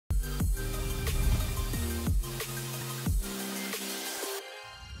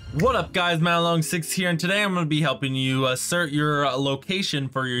What up guys, Matalong6 here, and today I'm going to be helping you assert your location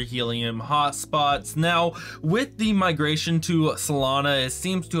for your Helium hotspots. Now, with the migration to Solana, it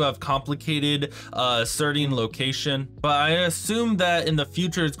seems to have complicated asserting location, but I assume that in the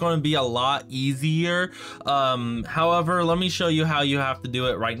future it's going to be a lot easier. However, let me show you how you have to do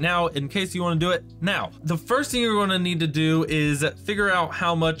it right now in case you want to do it now. The first thing you're going to need to do is figure out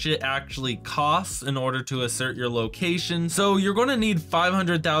how much it actually costs in order to assert your location. So you're going to need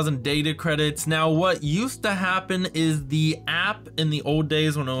 500,000 data credits. Now, what used to happen is the app in the old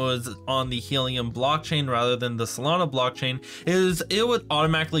days when it was on the Helium blockchain rather than the Solana blockchain is it would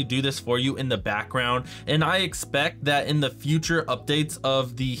automatically do this for you in the background, and I expect that in the future updates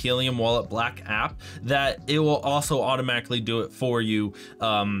of the Helium Wallet Black app that it will also automatically do it for you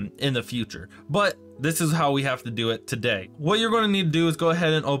in the future. But this is how we have to do it today. What you're going to need to do is go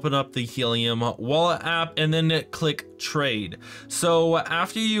ahead and open up the Helium Wallet app and then click trade. So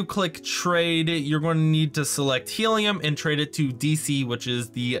after you click trade, you're going to need to select Helium and trade it to DC, which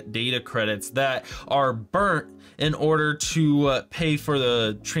is the data credits that are burnt in order to pay for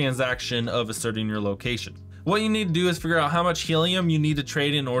the transaction of asserting your location. What you need to do is figure out how much Helium you need to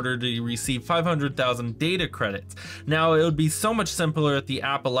trade in order to receive 500,000 data credits. Now, it would be so much simpler if the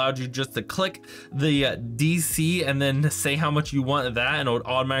app allowed you just to click the DC and then say how much you want of that, and it would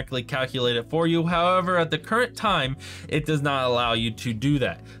automatically calculate it for you. However, at the current time, it does not allow you to do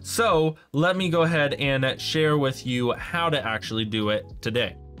that. So let me go ahead and share with you how to actually do it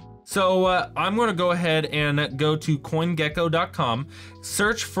today. So I'm going to go ahead and go to CoinGecko.com,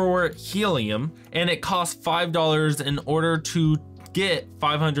 search for Helium, and it costs $5 in order to get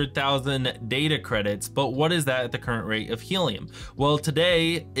 500,000 data credits. But what is that at the current rate of Helium? Well,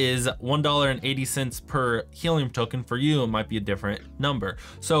 today is $1.80 per Helium token. For you, it might be a different number.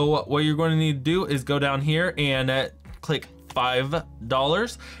 So what you're going to need to do is go down here and click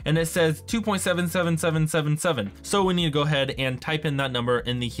 $5, and it says 2.77777. So we need to go ahead and type in that number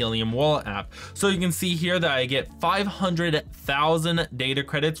in the Helium Wallet app. So you can see here that I get 500,000 data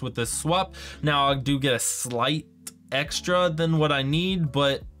credits with this swap. Now I do get a slight extra than what I need,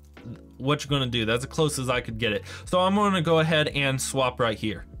 but what you're going to do, that's the closest I could get it. So I'm going to go ahead and swap right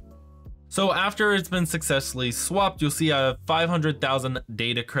here. So after it's been successfully swapped, you'll see I have 500,000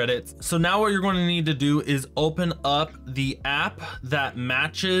 data credits. So now what you're going to need to do is open up the app that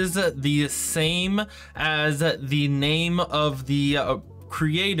matches the same as the name of the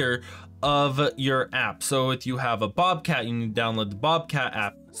creator of your app. So if you have a Bobcat, you need to download the Bobcat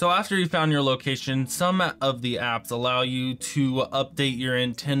app. So after you found your location, some of the apps allow you to update your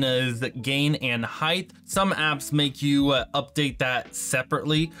antenna's gain and height. Some apps make you update that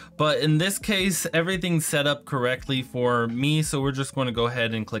separately, but in this case, everything's set up correctly for me. So we're just going to go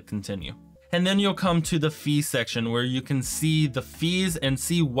ahead and click continue. And then you'll come to the fee section where you can see the fees and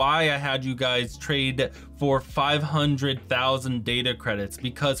see why I had you guys trade for 500,000 data credits,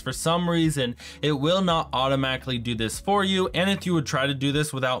 because for some reason it will not automatically do this for you. And if you would try to do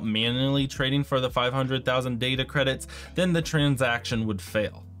this without manually trading for the 500,000 data credits, then the transaction would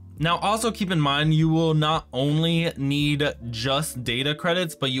fail. Now, also keep in mind, you will not only need just data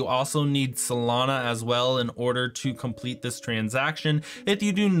credits, but you also need Solana as well in order to complete this transaction. If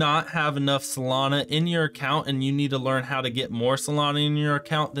you do not have enough Solana in your account and you need to learn how to get more Solana in your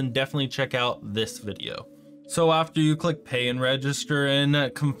account, then definitely check out this video. So after you click pay and register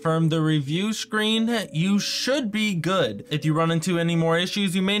and confirm the review screen, you should be good. If you run into any more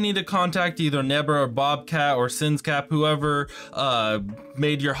issues, you may need to contact either Nebra or Bobcat or Sinscap, whoever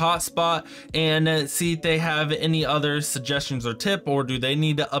made your hotspot, and see if they have any other suggestions or tip, or do they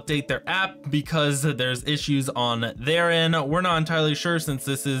need to update their app because there's issues on their end. We're not entirely sure since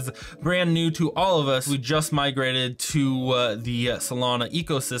this is brand new to all of us. We just migrated to the Solana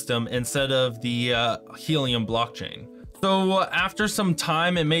ecosystem instead of the Helium blockchain. So after some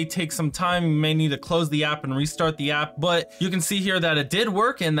time, it may take some time, you may need to close the app and restart the app, but you can see here that it did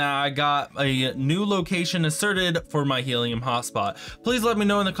work and that I got a new location asserted for my Helium hotspot. Please let me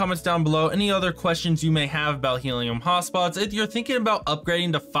know in the comments down below any other questions you may have about Helium hotspots. If you're thinking about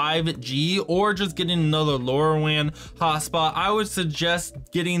upgrading to 5G or just getting another LoRaWAN hotspot, I would suggest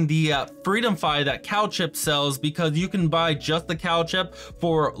getting the Freedom Fi that CowChip sells, because you can buy just the CowChip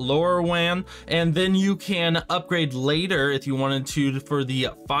for LoRaWAN and then you can upgrade later later if you wanted to for the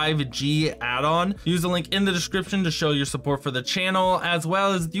 5G add-on. Use the link in the description to show your support for the channel, as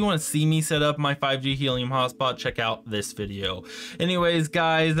well as if you want to see me set up my 5G Helium hotspot, check out this video. Anyways,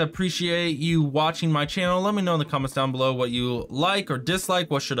 guys, appreciate you watching my channel. Let me know in the comments down below what you like or dislike.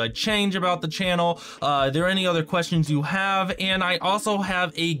 What should I change about the channel? Are there any other questions you have? And I also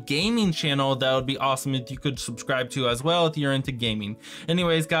have a gaming channel that would be awesome if you could subscribe to as well if you're into gaming.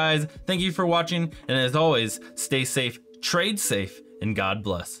 Anyways, guys, thank you for watching, and as always, stay safe, trade safe, and God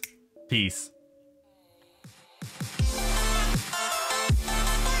bless. Peace.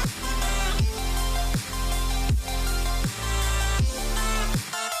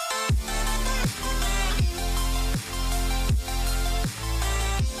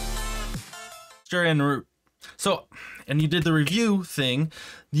 And so, and you did the review thing.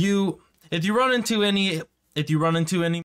 If you run into any